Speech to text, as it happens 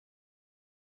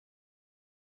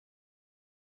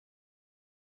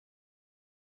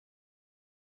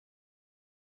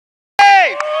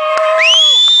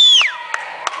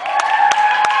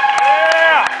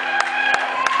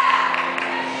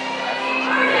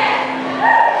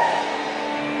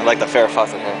I like the fair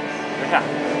fuss in here. Yeah.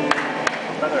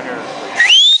 Feather hair.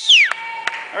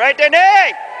 All right, Dani!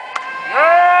 Yeah!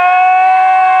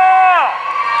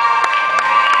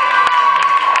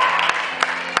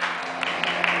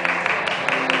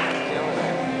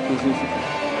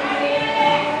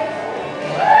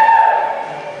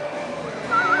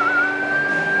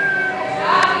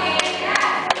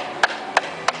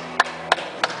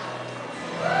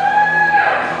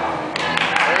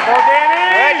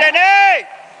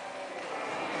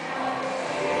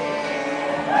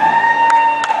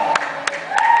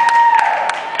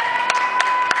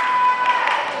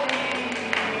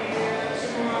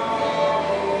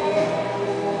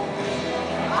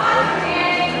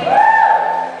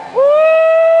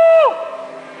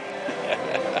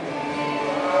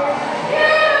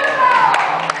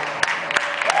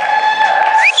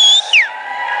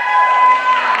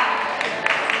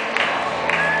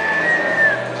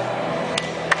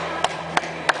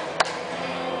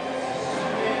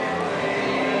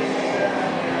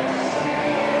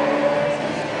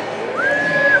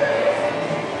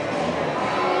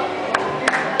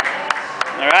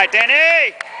 All right,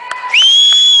 Dani!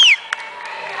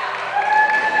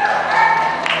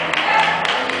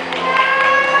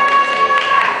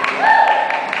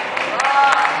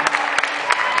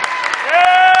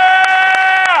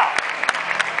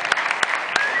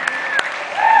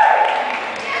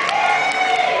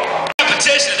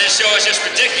 Competition of this show is just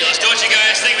ridiculous, don't you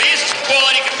guys think? These are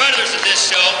quality competitors at this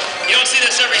show. You don't see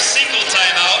this every single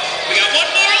time out. We got one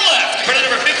more left. Competitor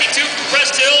number 52 from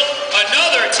Crest Hill,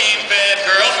 another Team Fab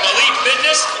girl from Elite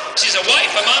Fitness. She's a wife,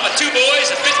 a mom of 2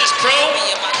 boys, a fitness pro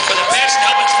with a passion to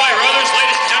help inspire others.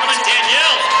 Ladies and gentlemen,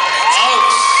 Danielle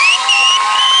Laux.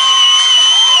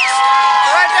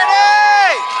 All right, Dani!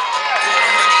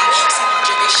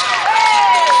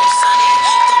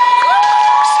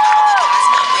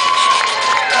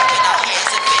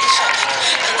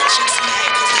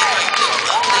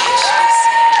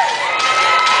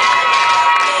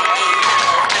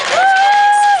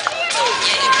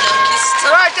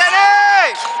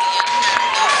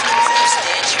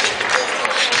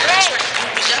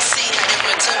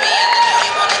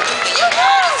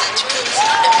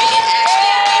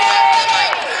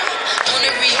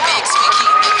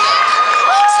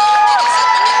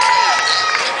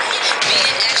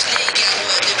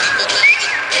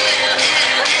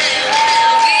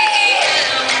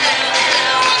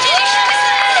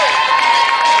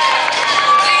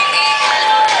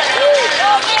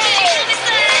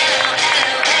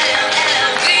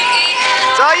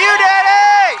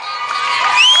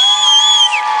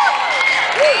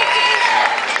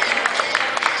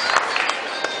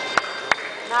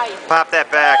 Pop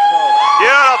that back.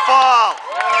 Beautiful!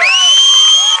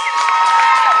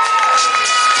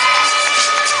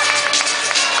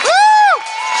 Woo!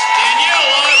 Danielle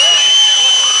Laux, ladies and gentlemen,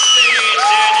 welcome to the stage,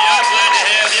 Danielle. Glad to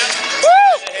have you.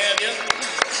 Woo!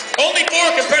 Only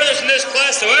 4 competitors in this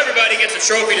class, so everybody gets a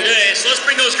trophy today. So let's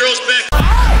bring those girls back.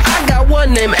 I got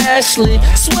one named Ashley,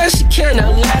 swear she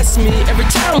cannot last me. Every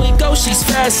time we go, she's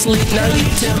fast asleep. Now you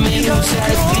tell me who's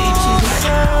that deep.